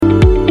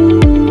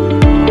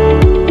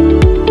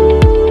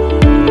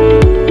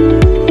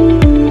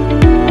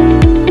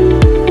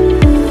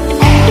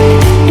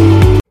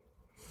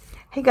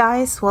Hey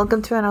guys,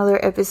 welcome to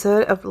another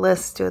episode of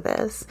Let's Do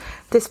This.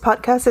 This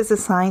podcast is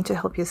designed to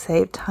help you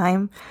save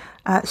time,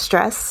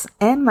 stress,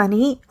 and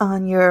money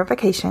on your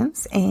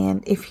vacations.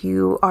 And if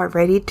you are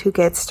ready to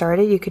get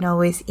started, you can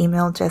always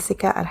email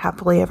Jessica at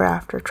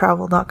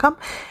happilyeveraftertravel.com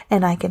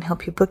and I can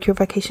help you book your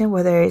vacation,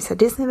 whether it's a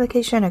Disney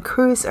vacation, a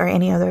cruise, or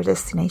any other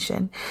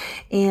destination.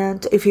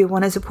 And if you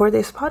want to support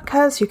this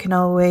podcast, you can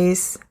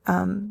always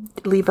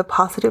leave a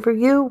positive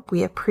review.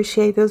 We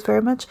appreciate those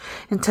very much,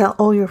 and tell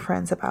all your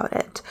friends about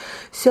it.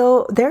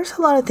 So there's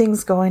a lot of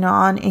things going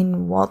on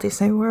in Walt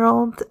Disney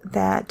World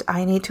that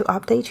I need to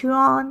update you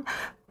on,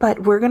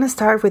 but we're going to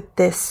start with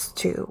this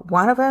too.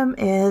 One of them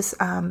is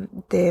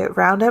the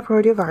Roundup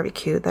Rodeo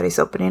BBQ that is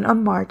opening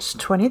on March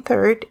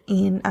 23rd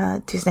in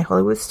Disney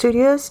Hollywood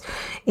Studios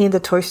in the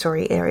Toy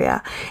Story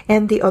area.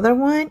 And the other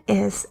one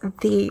is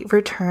the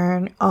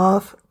return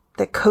of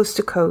the Coast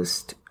to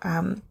Coast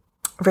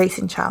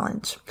Racing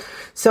Challenge.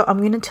 So I'm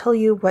going to tell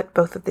you what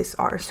both of these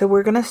are. So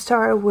we're going to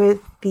start with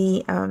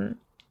the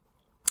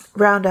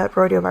Roundup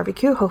Rodeo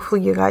BBQ.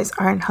 Hopefully you guys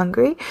aren't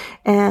hungry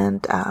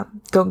and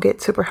don't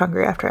get super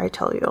hungry after I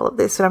tell you all of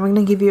this. So I'm going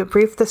to give you a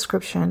brief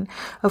description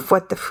of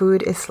what the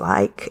food is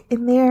like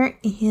in there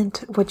and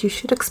what you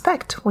should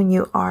expect when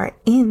you are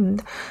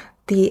in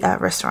the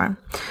restaurant.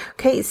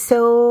 Okay,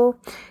 so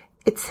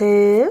it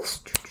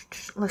says,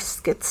 let's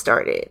get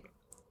started.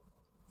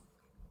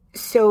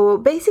 So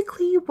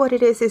basically what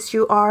it is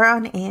you are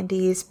on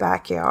Andy's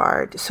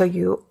backyard. So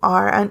you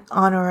are an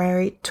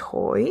honorary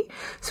toy.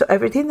 So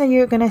everything that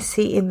you're going to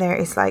see in there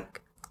is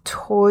like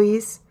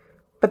toys,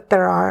 but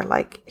there are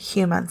like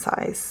human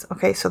size.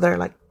 Okay, so they're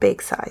like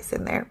big size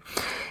in there.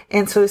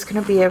 And so it's going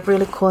to be a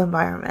really cool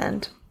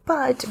environment.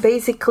 But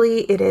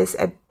basically it is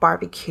a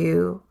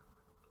barbecue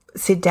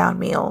sit down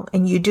meal.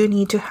 And you do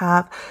need to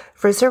have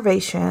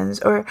reservations,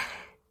 or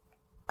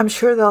I'm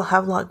sure they'll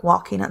have like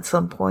walk-in at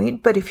some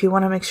point, but if you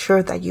want to make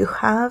sure that you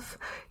have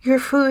your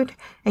food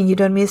and you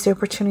don't miss the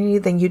opportunity,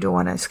 then you do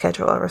want to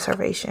schedule a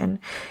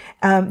reservation.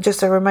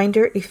 Just a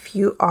reminder, if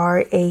you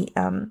are a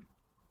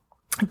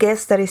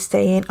guest that is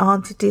staying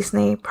on the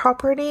Disney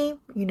property,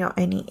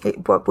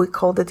 what we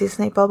call the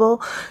Disney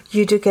bubble,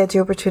 you do get the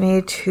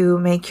opportunity to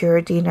make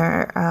your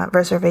dinner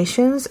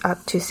reservations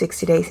up to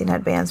 60 days in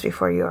advance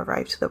before you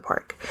arrive to the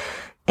park.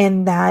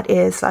 And that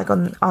is like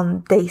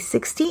on day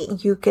 60,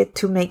 you get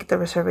to make the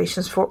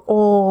reservations for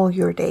all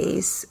your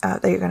days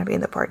that you're going to be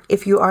in the park.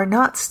 If you are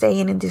not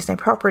staying in Disney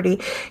property,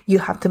 you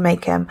have to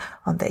make them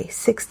on day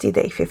 60,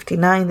 day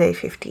 59, day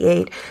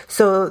 58.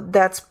 So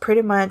that's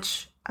pretty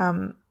much,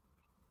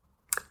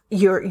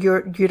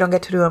 you don't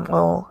get to do them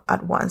all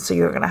at once. So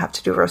you're going to have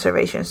to do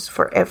reservations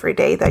for every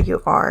day that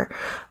you are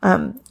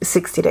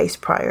 60 days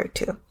prior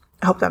to.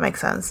 I hope that makes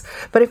sense.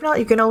 But if not,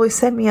 you can always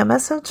send me a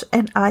message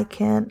and I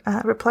can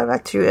reply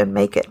back to you and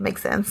make it make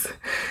sense.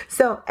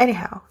 So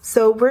anyhow,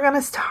 so we're going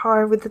to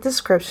start with the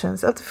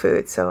descriptions of the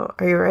food. So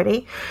are you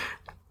ready?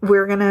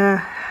 We're going to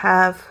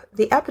have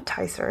the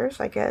appetizers,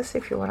 I guess,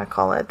 if you want to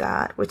call it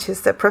that, which is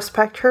the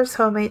Prospector's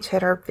Homemade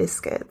Cheddar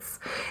Biscuits.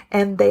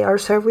 And they are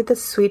served with the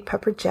sweet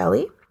pepper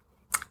jelly.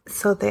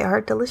 So they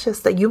are delicious.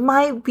 That you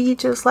might be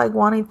just like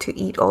wanting to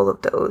eat all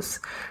of those,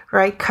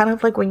 right? Kind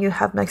of like when you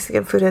have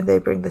Mexican food and they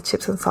bring the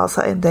chips and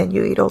salsa and then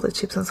you eat all the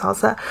chips and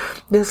salsa.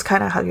 This is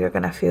kind of how you're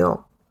going to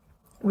feel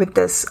with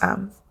this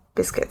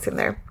biscuits in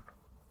there.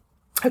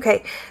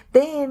 Okay,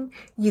 then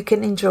you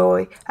can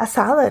enjoy a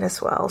salad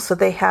as well. So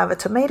they have a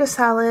tomato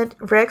salad,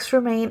 Rex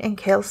romaine and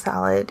kale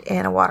salad,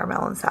 and a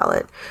watermelon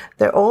salad.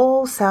 They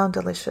all sound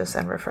delicious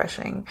and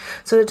refreshing.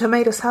 So the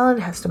tomato salad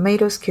has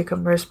tomatoes,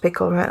 cucumbers,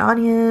 pickled red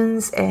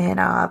onions, and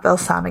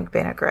balsamic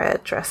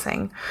vinaigrette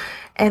dressing.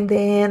 And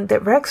then the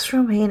Rex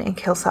romaine and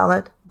kale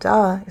salad,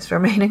 is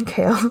romaine and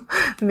kale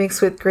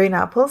mixed with green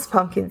apples,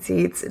 pumpkin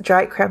seeds,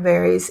 dried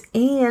cranberries,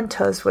 and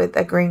toast with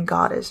a green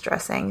goddess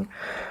dressing.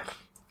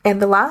 And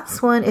the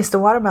last one is the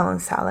watermelon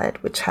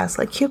salad, which has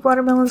like cute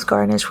watermelons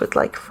garnished with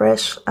like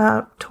fresh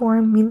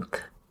torn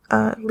mint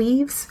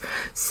leaves.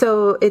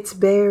 So it's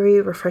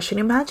very refreshing.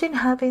 Imagine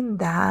having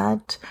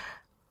that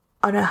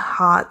on a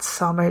hot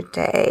summer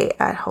day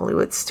at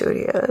Hollywood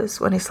Studios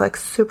when it's like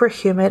super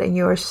humid and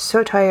you are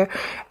so tired.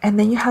 And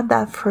then you have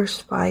that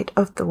first bite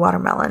of the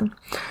watermelon.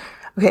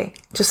 Okay,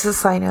 just as a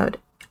side note,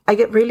 I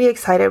get really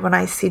excited when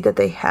I see that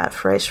they have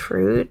fresh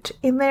fruit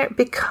in there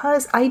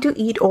because I do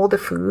eat all the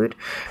food,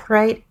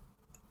 right?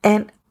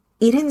 And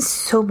eating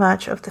so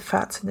much of the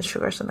fats and the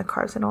sugars and the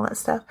carbs and all that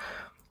stuff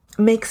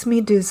makes me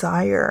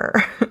desire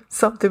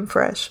something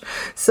fresh.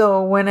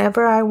 So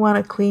whenever I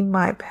want to cleanse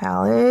my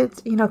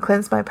palate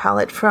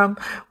from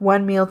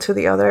one meal to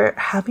the other,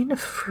 having a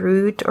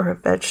fruit or a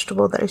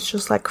vegetable that is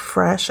just like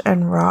fresh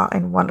and raw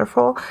and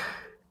wonderful,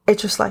 it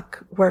just like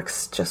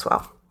works just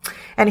well.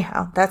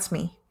 Anyhow, that's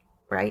me.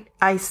 Right?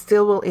 I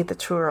still will eat the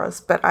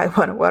churros, but I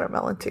want a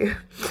watermelon too.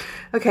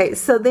 Okay,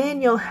 so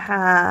then you'll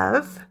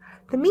have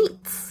the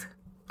meats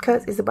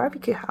because it's a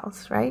barbecue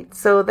house, right?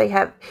 So they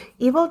have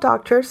Evil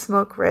Doctor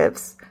smoked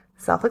ribs,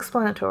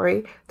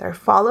 self-explanatory. They're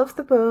fall off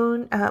the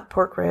bone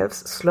pork ribs,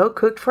 slow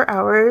cooked for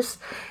hours.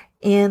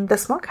 in the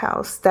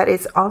smokehouse that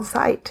is on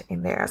site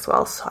in there as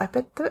well. So I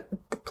bet the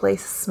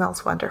place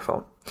smells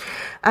wonderful.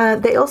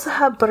 They also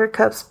have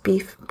Buttercup's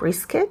beef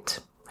brisket,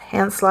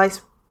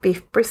 hand-sliced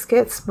beef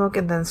brisket, smoked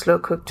and then slow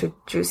cooked to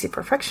juicy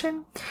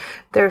perfection.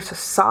 There's a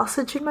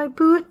sausage in my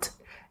boot,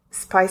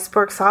 spiced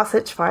pork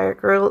sausage, fire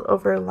grilled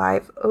over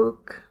live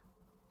oak.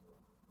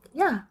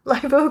 Yeah,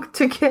 live oak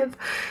to give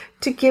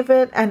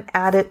it an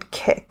added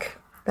kick.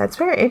 That's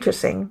very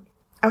interesting.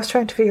 I was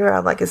trying to figure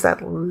out, like, is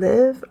that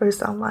live or is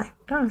that live?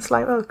 No, it's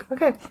live oak.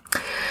 Okay.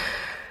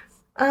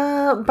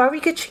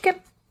 Barbecue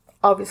chicken,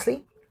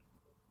 obviously.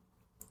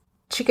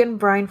 Chicken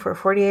brine for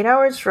 48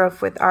 hours,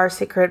 rough with our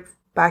secret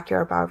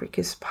backyard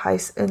barbecue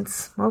spice and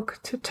smoke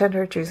to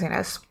tender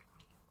juiciness.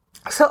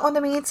 So on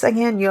the meats,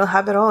 again, you'll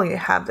have it all. You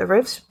have the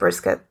ribs,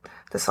 brisket,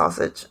 the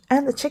sausage,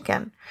 and the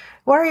chicken.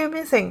 What are you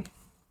missing?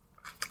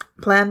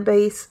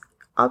 Plant-based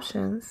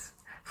options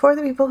for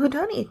the people who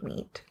don't eat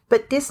meat.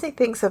 But Disney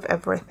thinks of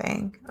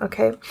everything,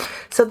 okay?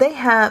 So they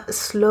have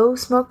slow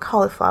smoked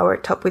cauliflower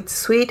topped with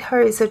sweet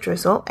harissa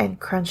drizzle and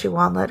crunchy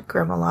walnut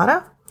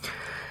gremolata.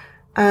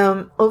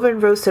 Oven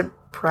roasted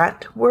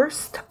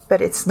bratwurst,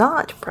 but it's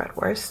not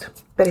bratwurst,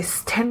 but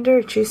it's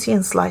tender, juicy,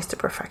 and sliced to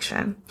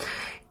perfection.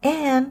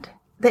 And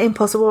the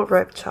impossible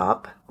rib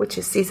chop, which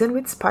is seasoned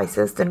with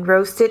spices, then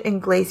roasted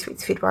and glazed with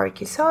sweet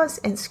barbecue sauce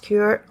and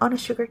skewered on a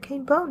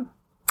sugarcane bone.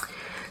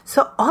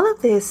 So all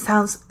of this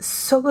sounds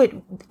so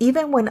good.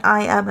 Even when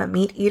I am a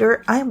meat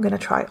eater, I am going to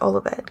try all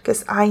of it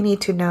because I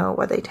need to know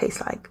what they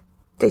taste like.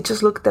 They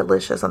just look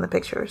delicious on the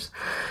pictures.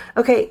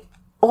 Okay,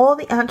 all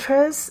the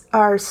entrees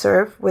are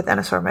served with an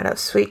assortment of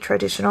sweet,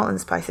 traditional,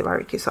 and spicy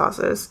barbecue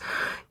sauces.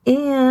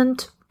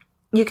 And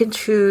you can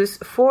choose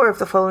 4 of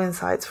the following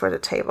sides for the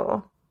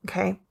table.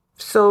 Okay,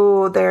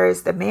 so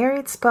there's the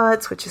married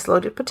spots, which is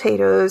loaded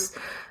potatoes.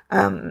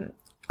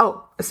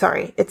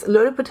 It's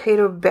loaded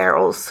potato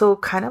barrels, so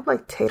kind of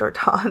like tater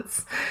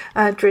tots,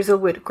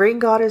 drizzled with green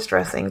goddess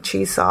dressing,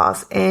 cheese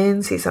sauce,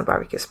 and seasoned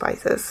barbecue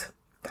spices.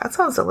 That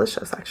sounds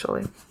delicious,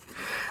 actually.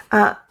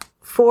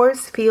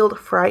 Force Field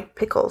fried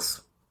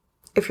pickles.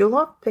 If you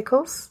love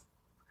pickles,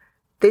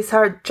 these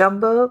are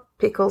jumbo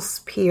pickle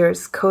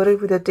spears coated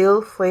with a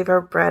dill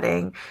flavor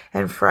breading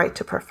and fried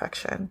to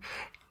perfection.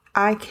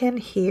 I can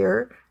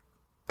hear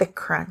the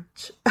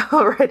crunch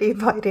already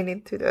biting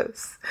into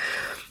those.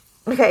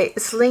 Okay,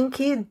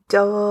 Slinky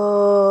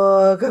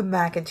Dog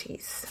mac and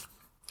cheese.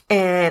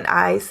 And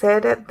I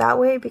said it that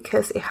way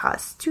because it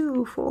has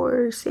 2,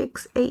 4,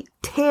 6, 8,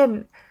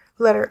 10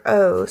 letter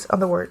O's on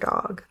the word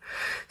dog.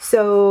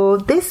 So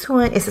this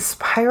one is a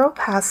spiral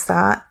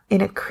pasta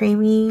in a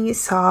creamy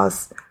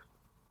sauce.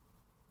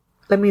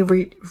 Let me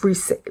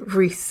rephrase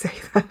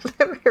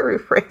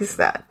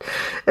that.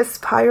 A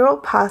spiral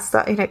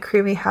pasta in a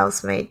creamy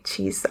house-made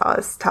cheese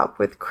sauce topped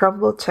with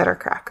crumbled cheddar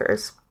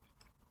crackers.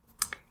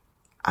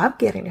 I'm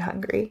getting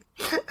hungry.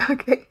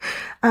 Okay.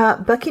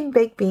 Bucking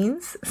baked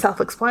beans,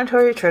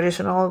 self-explanatory,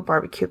 traditional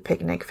barbecue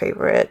picnic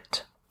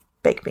favorite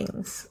baked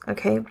beans.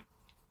 Okay.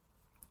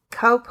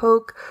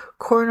 Cowpoke,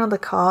 corn on the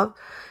cob,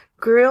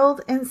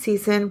 grilled and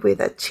seasoned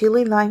with a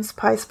chili lime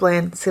spice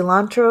blend,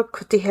 cilantro,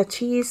 cotija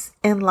cheese,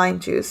 and lime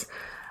juice.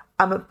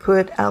 I'm going to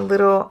put a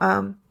little,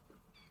 I'm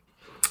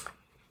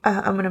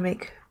going to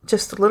make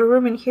just a little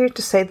room in here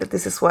to say that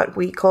this is what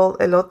we call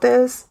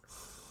elotes,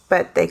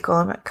 but they call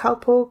them a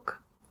cowpoke,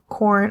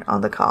 corn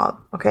on the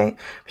cob, okay?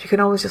 But you can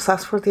always just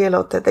ask for the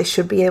elote. They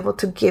should be able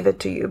to give it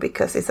to you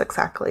because it's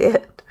exactly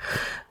it.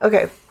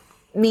 Okay,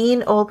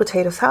 mean old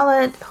potato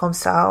salad, home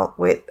style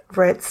with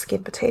red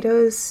skin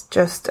potatoes,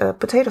 just a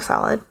potato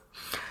salad.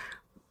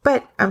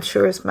 But I'm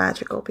sure it's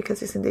magical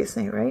because it's in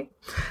Disney, right?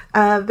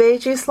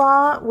 Veggie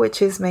slaw,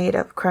 which is made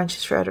of crunchy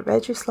shredded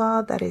veggie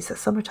slaw. That is a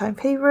summertime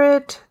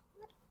favorite.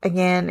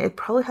 Again, it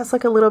probably has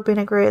like a little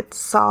vinaigrette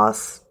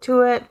sauce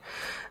to it.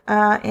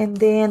 And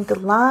then the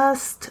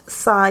last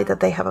side that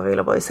they have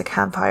available is a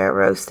campfire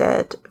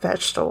roasted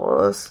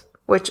vegetables,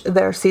 which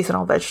they're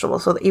seasonal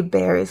vegetables, so it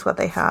varies what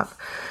they have.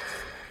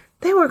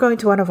 Then we're going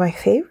to one of my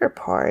favorite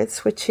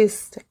parts, which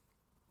is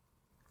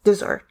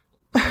dessert.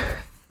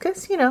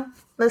 Because,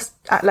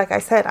 like I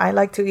said, I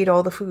like to eat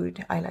all the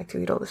food. I like to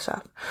eat all the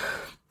stuff.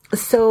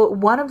 So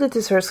one of the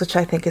desserts, which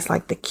I think is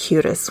like the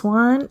cutest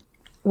one,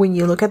 when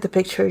you look at the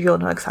picture, you'll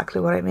know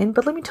exactly what I mean.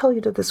 But let me tell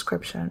you the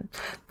description.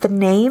 The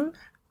name,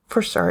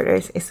 for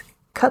starters, is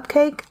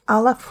Cupcake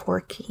a la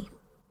Forky.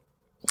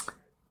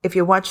 If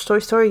you watch Toy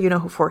Story, you know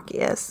who Forky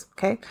is,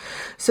 okay?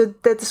 So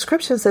the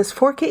description says,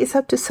 Forky is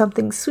up to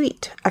something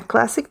sweet. A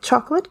classic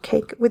chocolate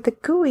cake with a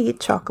gooey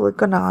chocolate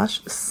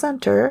ganache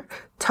center,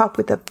 topped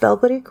with a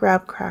velvety graham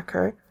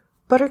cracker,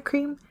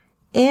 buttercream,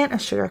 and a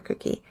sugar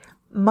cookie.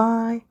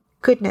 My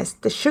goodness,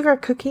 the sugar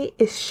cookie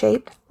is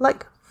shaped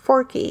like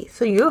Forky.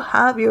 So you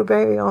have your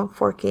very own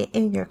Forky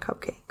in your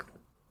cupcake.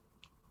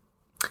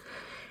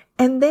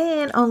 And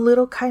then on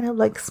little kind of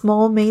like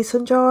small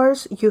mason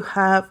jars, you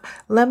have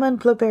lemon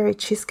blueberry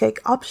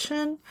cheesecake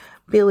option,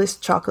 Billy's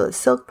chocolate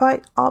silk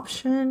pie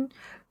option,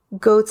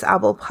 goat's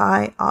apple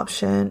pie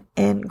option,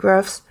 and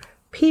Gruff's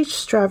peach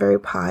strawberry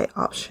pie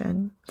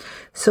option.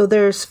 So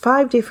there's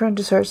 5 different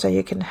desserts that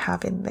you can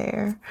have in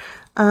there.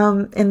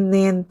 And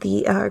then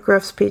the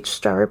Grove's peach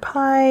strawberry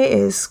pie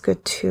is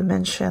good to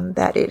mention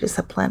that it is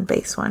a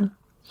plant-based one.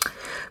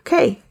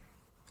 Okay,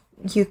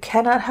 you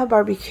cannot have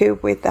barbecue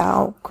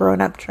without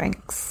grown-up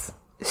drinks.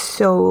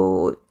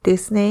 So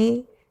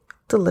Disney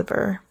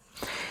deliver.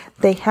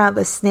 They have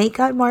a snake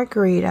eye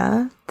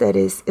margarita that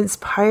is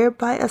inspired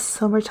by a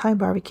summertime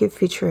barbecue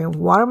featuring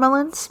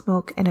watermelon,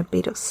 smoke, and a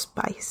bit of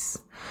spice.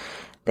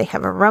 They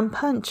have a rum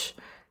punch,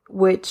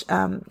 which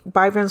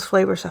vibrant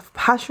flavors of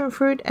passion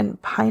fruit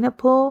and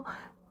pineapple,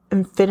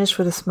 and finished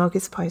with a smoky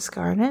spice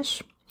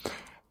garnish.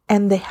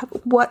 And they have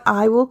what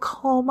I will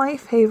call my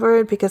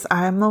favorite because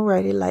I'm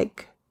already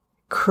like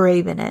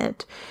craving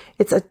it.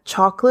 It's a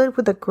chocolate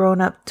with a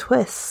grown-up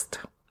twist.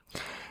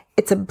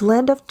 It's a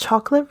blend of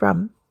chocolate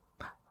rum,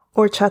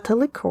 horchata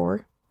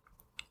liqueur,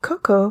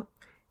 cocoa,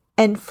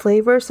 and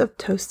flavors of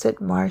toasted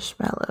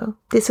marshmallow.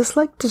 This is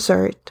like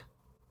dessert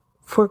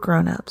for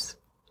grown-ups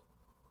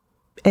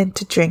and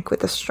to drink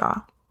with a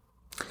straw.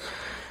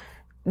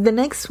 The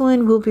next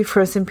one will be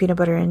frozen peanut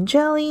butter and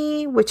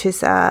jelly, which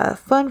is a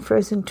fun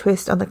frozen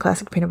twist on the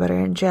classic peanut butter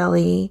and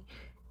jelly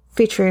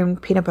featuring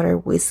peanut butter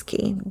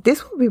whiskey.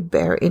 This will be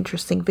very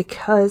interesting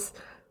because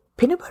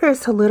peanut butter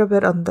is a little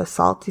bit on the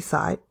salty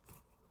side,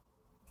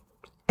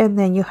 and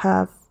then you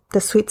have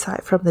the sweet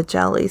side from the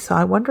jelly. So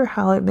I wonder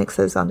how it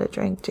mixes on the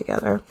drink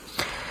together.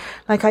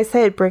 Like I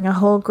said, bring a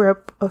whole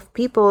group of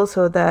people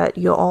so that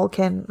you all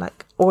can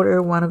like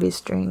order one of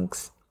these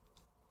drinks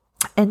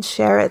and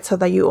share it so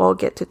that you all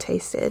get to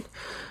taste it.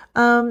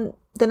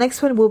 The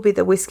next one will be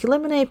the whiskey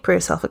lemonade,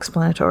 pretty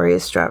self-explanatory.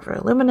 Strawberry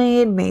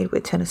lemonade made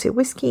with Tennessee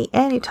whiskey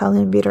and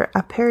Italian bitter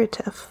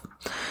aperitif.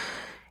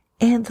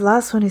 And the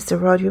last one is the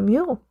Rodeo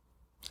Mule,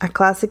 a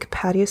classic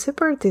patio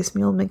sipper. This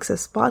mule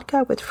mixes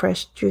vodka with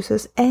fresh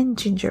juices and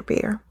ginger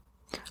beer.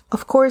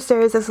 Of course, there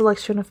is a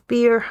selection of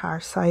beer,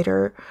 hard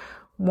cider,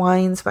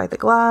 wines by the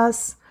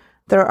glass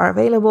that are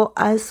available,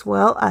 as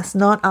well as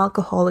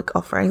non-alcoholic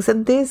offerings.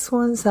 And these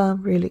ones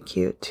sound really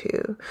cute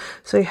too.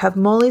 So you have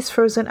Molly's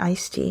Frozen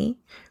Iced Tea,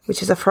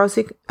 which is a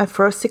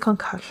frosty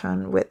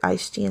concoction with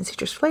iced tea and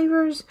citrus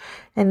flavors.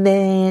 And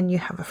then you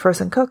have a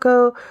frozen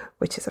cocoa,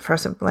 which is a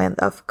frozen blend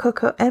of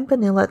cocoa and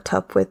vanilla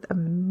topped with a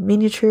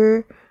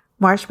miniature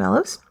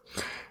marshmallows.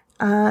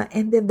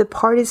 And then the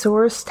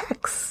Partysaurus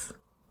Tex.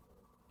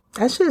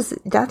 That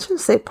should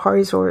say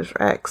Partysaurus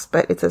Rex,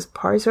 but it says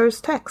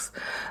Partysaurus Tex.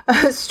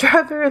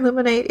 Strawberry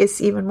lemonade is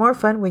even more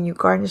fun when you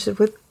garnish it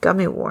with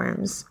gummy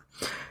worms.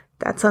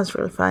 That sounds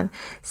really fun.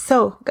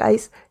 So,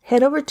 guys,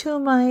 head over to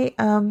my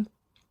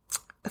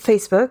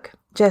Facebook,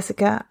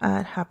 Jessica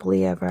at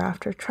Happily Ever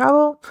After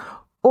Travel,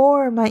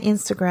 or my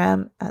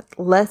Instagram at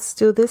Let's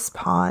Do This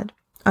Pod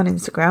on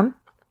Instagram,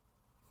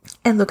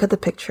 and look at the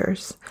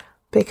pictures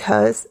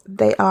because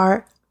they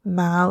are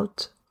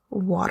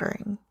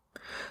mouth-watering.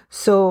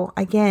 So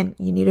again,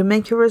 you need to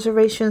make your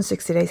reservation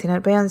 60 days in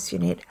advance. You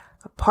need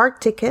a park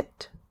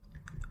ticket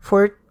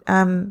for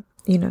to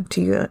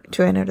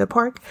enter the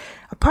park,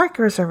 a park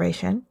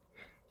reservation,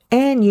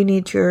 and you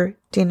need your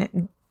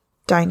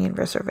dining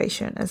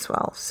reservation as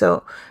well.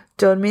 So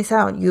don't miss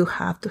out. You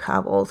have to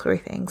have all 3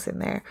 things in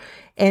there.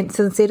 And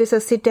since it is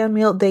a sit-down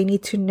meal, they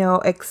need to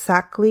know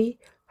exactly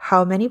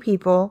how many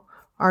people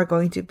are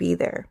going to be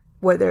there.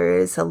 Whether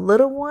it is a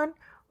little one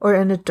or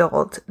an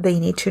adult, they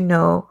need to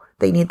know.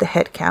 They need the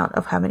head count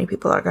of how many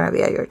people are going to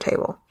be at your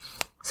table.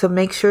 So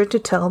make sure to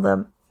tell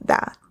them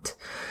that.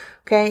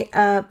 Okay,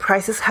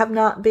 prices have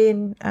not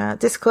been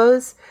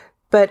disclosed,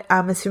 but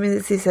I'm assuming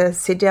this is a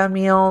sit-down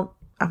meal.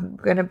 I'm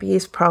going to be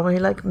probably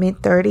like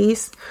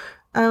mid-30s.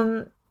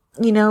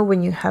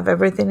 When you have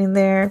everything in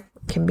there,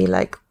 it can be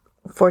like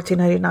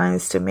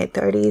 $14.99 to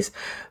mid-30s.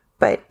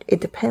 But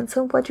it depends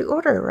on what you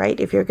order, right?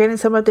 If you're getting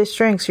some of these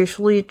drinks,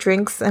 usually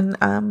drinks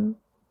and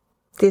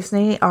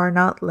Disney are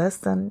not less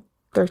than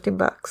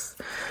 $13.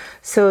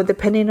 So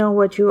depending on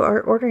what you are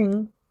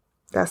ordering,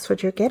 that's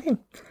what you're getting.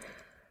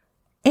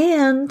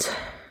 And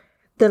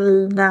the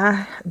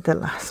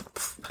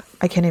last,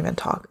 I can't even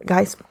talk,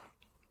 guys.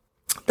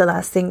 The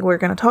last thing we're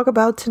going to talk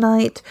about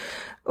tonight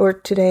or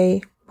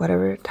today,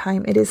 whatever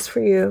time it is for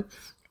you,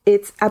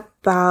 it's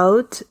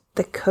about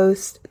the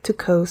Coast to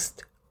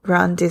Coast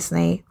Run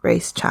Disney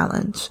Race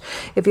Challenge.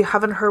 If you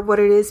haven't heard what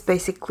it is,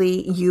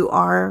 basically you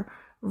are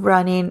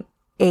running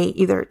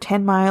either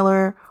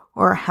 10-miler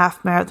or a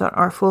half marathon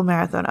or a full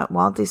marathon at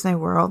Walt Disney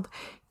World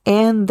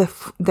and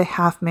the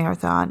half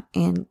marathon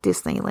in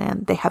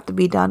Disneyland. They have to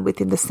be done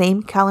within the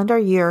same calendar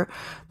year.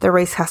 The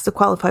race has to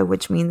qualify,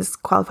 which means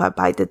qualify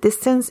by the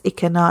distance. It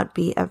cannot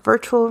be a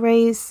virtual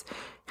race,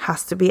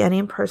 has to be an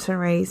in-person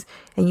race,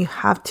 and you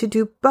have to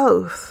do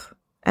both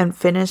and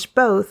finish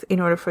both in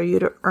order for you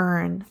to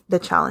earn the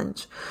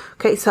challenge.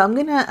 Okay, so I'm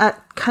gonna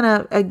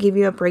kind of give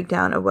you a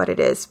breakdown of what it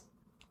is,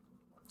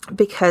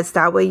 because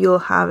that way you'll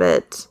have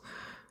it.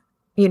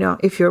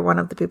 If you're one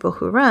of the people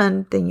who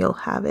run, then you'll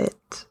have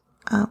it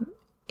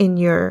in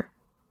your,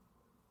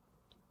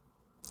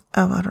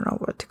 I don't know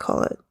what to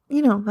call it.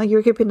 Like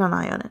you're keeping an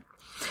eye on it.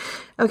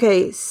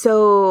 Okay,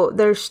 so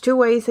there's two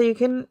ways that you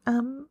can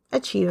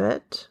achieve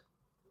it.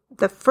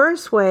 The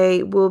first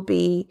way will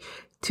be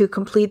to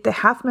complete the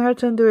half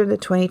marathon during the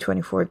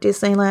 2024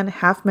 Disneyland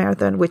half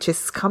marathon, which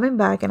is coming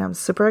back, and I'm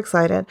super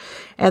excited.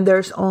 And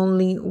there's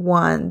only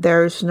one.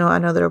 There's no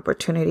another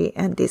opportunity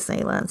in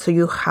Disneyland. So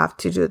you have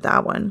to do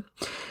that one.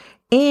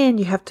 And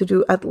you have to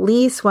do at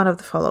least one of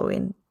the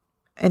following: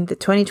 in the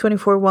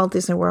 2024 Walt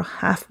Disney World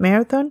half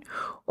marathon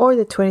or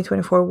the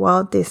 2024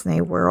 Walt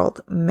Disney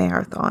World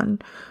marathon.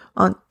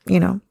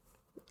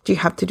 You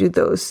have to do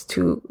those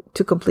to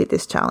complete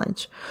this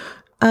challenge.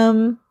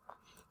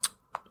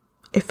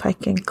 If I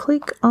can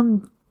click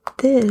on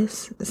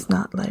this, it's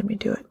not letting me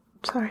do it.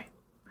 Sorry.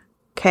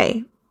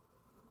 Okay.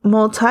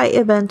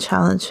 Multi-event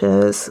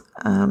challenges,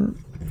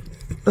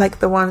 like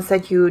the ones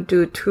that you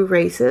do 2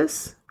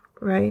 races,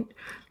 right?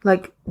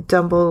 Like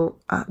Dumbo,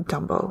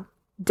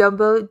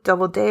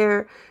 Double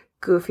Dare,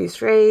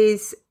 Goofy's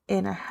Race,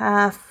 and a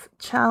half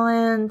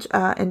challenge,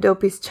 and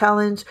Dopey's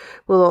challenge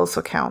will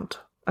also count.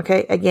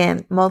 Okay.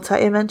 Again,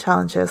 multi-event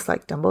challenges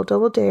like Dumbo,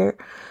 Double Dare,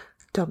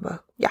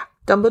 Dumbo,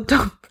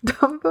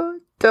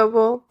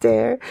 Double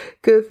Dare,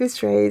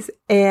 Goofy's Race,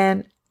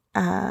 and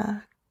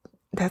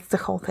that's the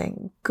whole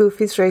thing.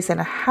 Goofy's Race and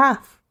a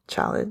half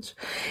challenge.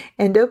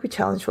 And Dopey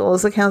challenge will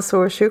also count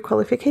towards your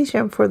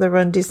qualification for the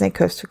Run Disney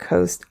Coast to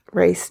Coast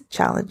Race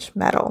Challenge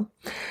medal.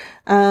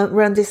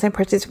 Run Disney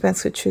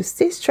participants who choose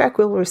this track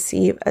will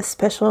receive a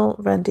special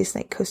Run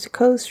Disney Coast to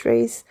Coast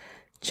Race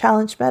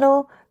Challenge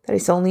medal that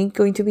is only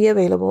going to be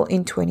available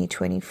in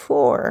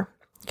 2024.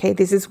 Okay,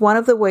 this is one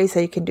of the ways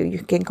that you can do.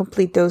 You can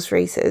complete those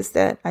races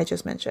that I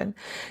just mentioned.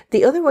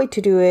 The other way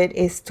to do it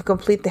is to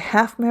complete the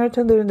half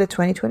marathon during the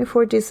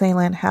 2024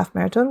 Disneyland half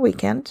marathon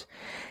weekend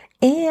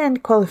and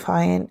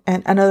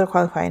another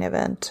qualifying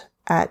event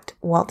at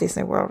Walt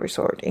Disney World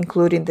Resort,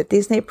 including the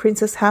Disney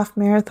Princess Half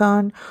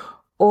Marathon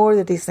or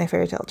the Disney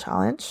Fairy Tale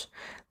Challenge,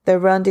 the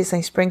Run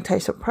Disney Springtime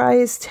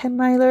Surprise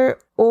 10-miler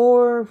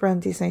or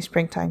Run Disney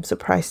Springtime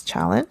Surprise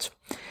Challenge,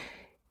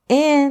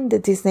 and the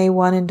Disney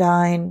One and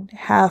Dine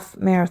Half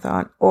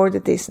Marathon or the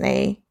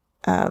Disney,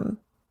 the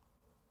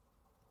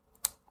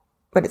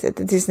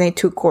Disney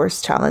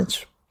 2-course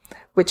challenge,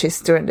 which is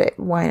during the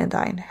Wine and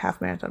Dine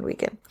Half Marathon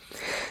weekend.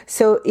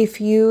 So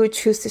if you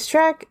choose this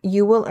track,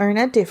 you will earn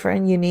a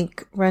different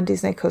unique Run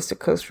Disney Coast to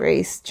Coast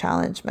Race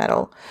Challenge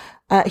medal.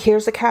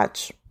 Here's the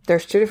catch.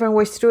 There's 2 different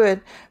ways to do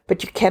it,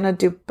 but you cannot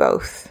do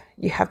both.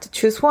 You have to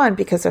choose one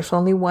because there's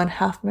only one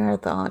half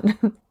marathon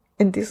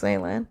in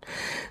Disneyland.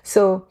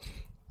 So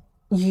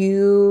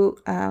you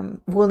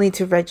will need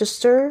to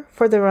register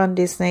for the Run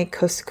Disney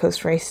Coast to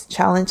Coast Race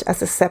Challenge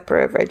as a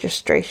separate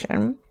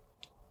registration.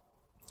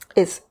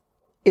 It's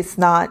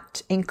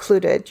not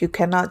included. You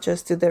cannot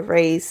just do the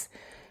race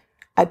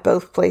at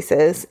both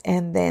places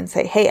and then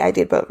say, hey, I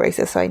did both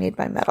races, so I need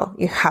my medal.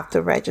 You have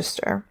to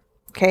register.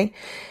 Okay.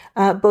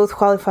 Both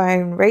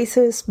qualifying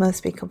races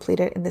must be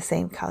completed in the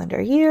same calendar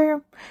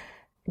year.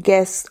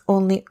 Guests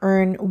only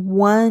earn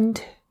 1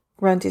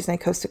 Run Disney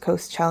Coast to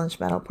Coast Challenge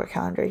medal per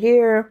calendar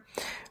year.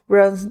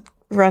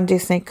 Run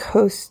Disney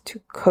Coast to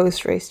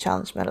Coast Race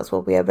Challenge medals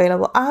will be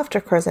available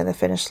after crossing the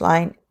finish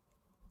line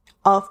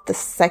of the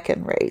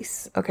second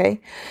race.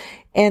 Okay.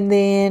 And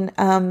then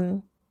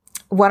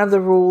one of the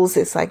rules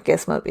is like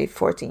guests must be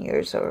 14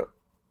 years or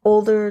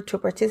older to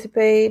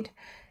participate.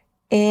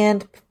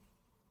 And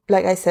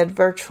like I said,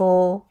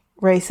 virtual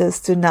races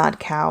do not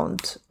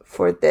count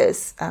for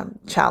this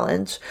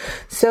challenge.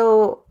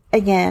 So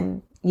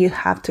again, you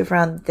have to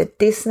run the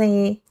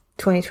Disney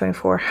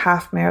 2024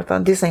 half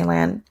marathon,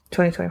 Disneyland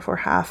 2024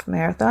 half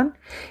marathon,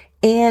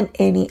 and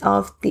any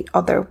of the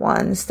other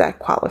ones that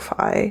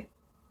qualify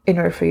in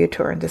order for you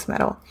to earn this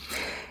medal.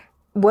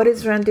 What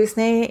is Run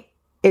Disney?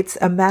 It's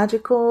a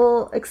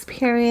magical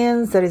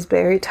experience that is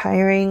very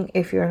tiring.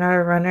 If you're not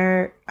a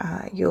runner,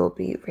 you'll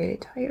be really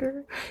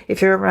tired.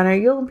 If you're a runner,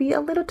 you'll be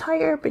a little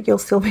tired, but you'll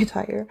still be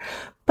tired.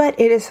 But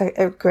it is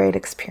a great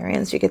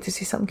experience. You get to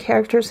see some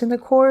characters in the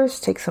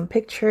course, take some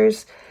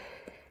pictures,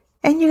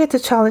 and you get to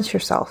challenge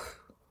yourself,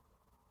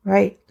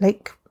 right?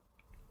 Like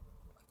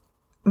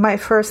my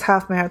first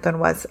half marathon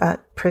was a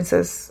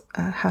Princess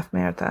half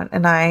marathon.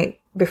 And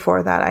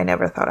before that, I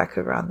never thought I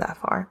could run that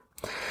far.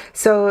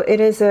 So it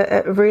is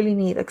a really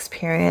neat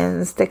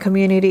experience. The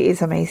community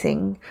is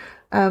amazing.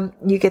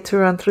 You get to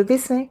run through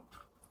Disney.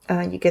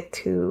 You get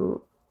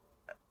to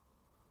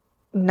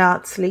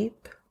not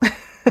sleep.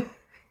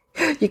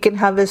 You can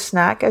have a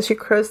snack as you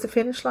cross the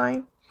finish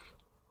line.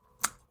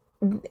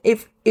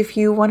 If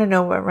you want to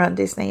know what Run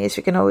Disney is,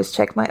 you can always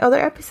check my other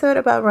episode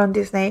about Run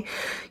Disney.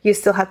 You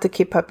still have to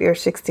keep up your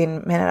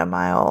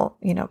 16-minute-a-mile,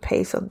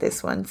 pace on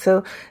this one.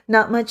 So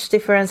not much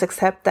difference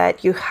except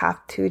that you have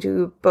to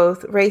do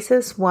both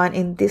races, one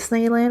in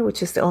Disneyland,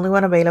 which is the only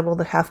one available,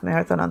 the half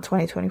marathon on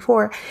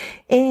 2024,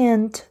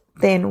 and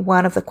then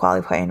one of the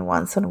qualifying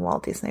ones on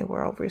Walt Disney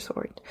World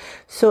Resort.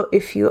 So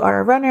if you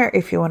are a runner,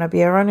 if you want to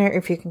be a runner,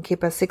 if you can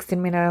keep a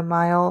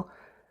 16-minute-a-mile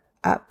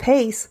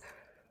pace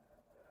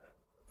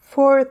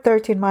for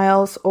 13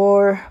 miles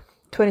or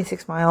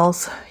 26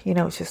 miles,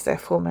 just a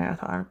full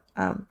marathon,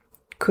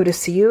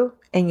 kudos to you,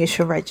 and you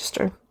should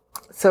register.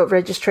 So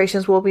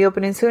registrations will be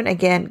opening soon.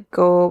 Again,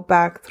 go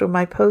back through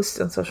my posts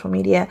on social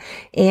media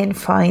and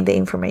find the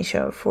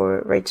information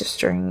for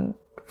registering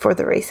for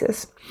the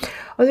races.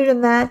 Other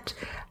than that,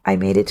 I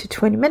made it to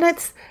 20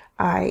 minutes.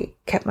 I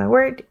kept my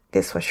word.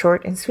 This was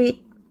short and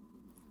sweet,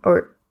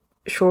 or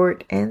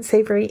short and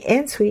savory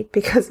and sweet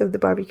because of the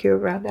barbecue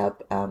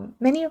Roundup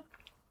menu.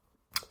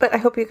 But I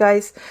hope you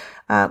guys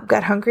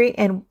got hungry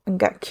and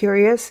got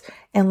curious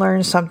and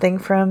learned something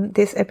from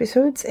these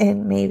episodes.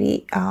 And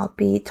maybe I'll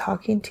be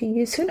talking to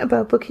you soon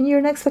about booking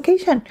your next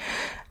vacation.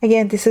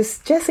 Again, this is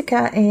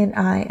Jessica, and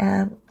I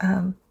am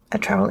a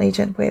travel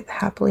agent with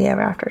Happily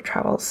Ever After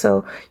Travel.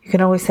 So you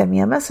can always send me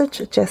a message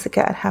at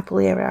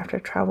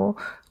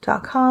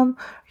jessica@happilyeveraftertravel.com.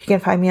 You can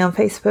find me on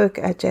Facebook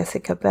at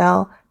Jessica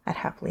Bell at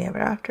Happily Ever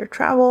After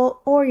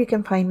Travel, or you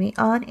can find me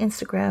on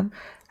Instagram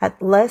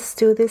at Let's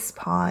Do This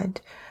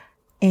Pod.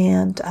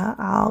 And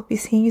I'll be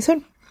seeing you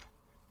soon.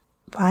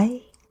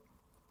 Bye.